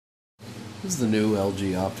This is the new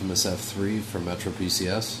LG Optimus F3 from Metro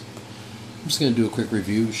PCS. I'm just going to do a quick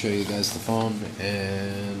review, show you guys the phone,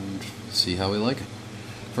 and see how we like it.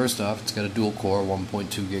 First off, it's got a dual-core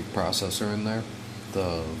 1.2 gig processor in there.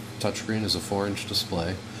 The touchscreen is a 4-inch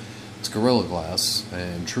display. It's Gorilla Glass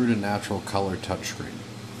and true to natural color touchscreen.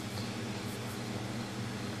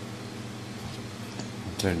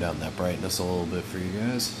 Turn down that brightness a little bit for you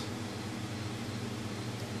guys.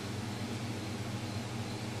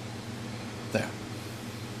 There.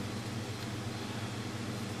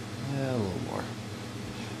 Yeah, a little more.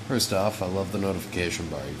 First off, I love the notification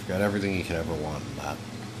bar. You've got everything you could ever want in that.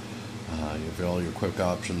 You have all your quick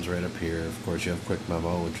options right up here. Of course, you have Quick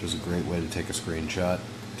Memo, which is a great way to take a screenshot.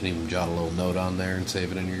 You can even jot a little note on there and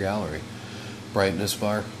save it in your gallery. Brightness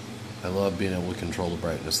bar. I love being able to control the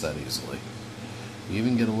brightness that easily. You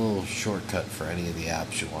even get a little shortcut for any of the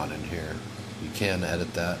apps you want in here. You can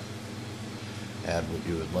edit that. Add what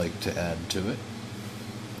you would like to add to it.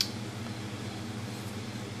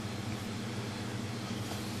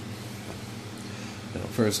 Now,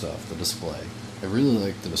 first off, the display. I really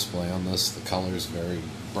like the display on this. The color is very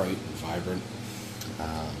bright and vibrant.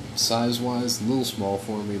 Size-wise, a little small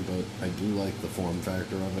for me, but I do like the form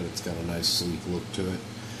factor of it. It's got a nice sleek look to it.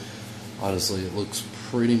 Honestly, it looks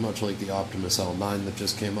pretty much like the Optimus L9 that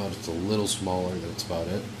just came out. It's a little smaller, that's about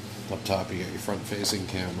it. Up top, you got your front-facing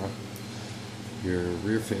camera. Your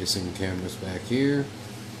rear-facing camera's back here,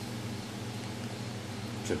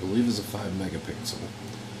 which I believe is a 5 megapixel.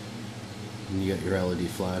 And you got your LED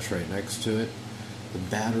flash right next to it. The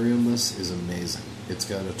battery on this is amazing. It's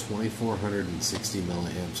got a 2460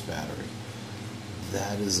 milliamps battery.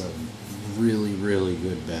 That is a really, really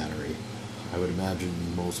good battery. I would imagine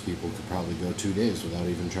most people could probably go 2 days without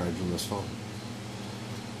even charging this phone.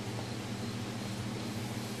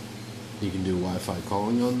 You can do Wi-Fi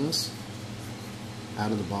calling on this.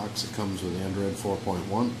 Out of the box, it comes with Android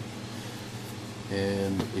 4.1,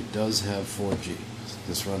 and it does have 4G.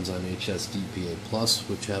 This runs on HSDPA+,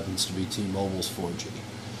 which happens to be T-Mobile's 4G.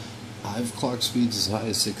 I've clocked speeds as high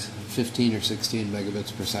as 15 or 16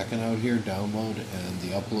 megabits per second out here, download, and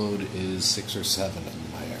the upload is 6 or 7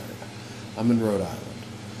 in my area. I'm in Rhode Island.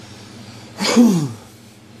 I'm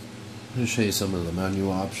going to show you some of the menu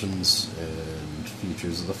options and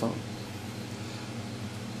features of the phone.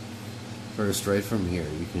 First, right from here,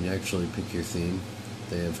 you can actually pick your theme.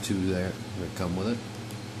 They have 2 there that come with it.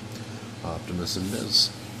 Optimus and Biz.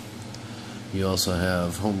 You also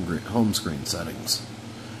have home screen settings.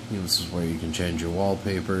 This is where you can change your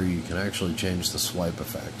wallpaper. You can actually change the swipe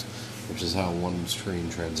effect, which is how one screen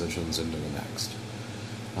transitions into the next.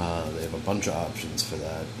 They have a bunch of options for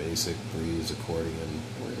that. Basic, breeze, accordion.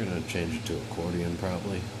 We're going to change it to accordion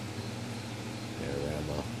probably.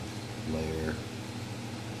 Panorama, layer,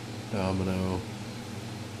 domino.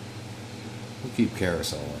 We'll keep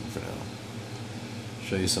carousel on for now.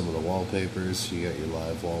 Show you some of the wallpapers. You got your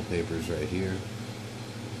live wallpapers right here.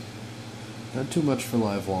 Not too much for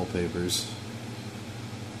live wallpapers.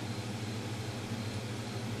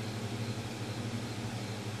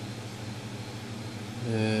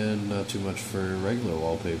 And not too much for regular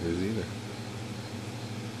wallpapers either.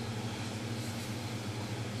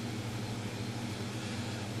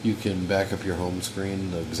 You can back up your home screen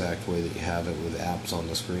the exact way that you have it with apps on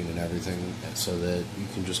the screen and everything, so that you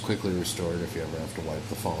can just quickly restore it if you ever have to wipe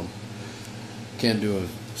the phone. Can't do a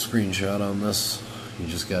screenshot on this. You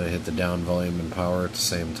just gotta hit the down volume and power at the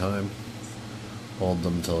same time. Hold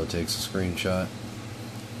them until it takes a screenshot.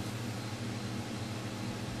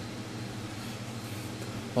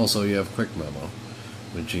 Also, you have Quick Memo,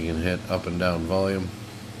 which you can hit up and down volume.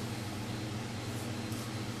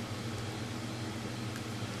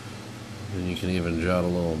 And you can even jot a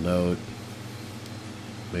little note,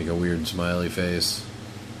 make a weird smiley face,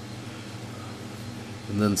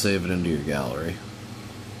 and then save it into your gallery.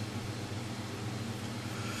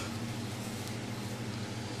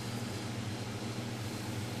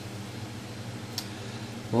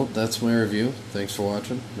 Well, that's my review. Thanks for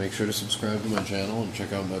watching. Make sure to subscribe to my channel and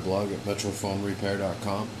check out my blog at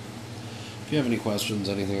metrophonerepair.com. If you have any questions,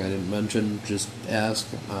 anything I didn't mention, just ask.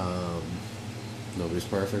 Nobody's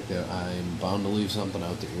perfect. I'm bound to leave something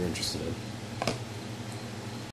out that you're interested in.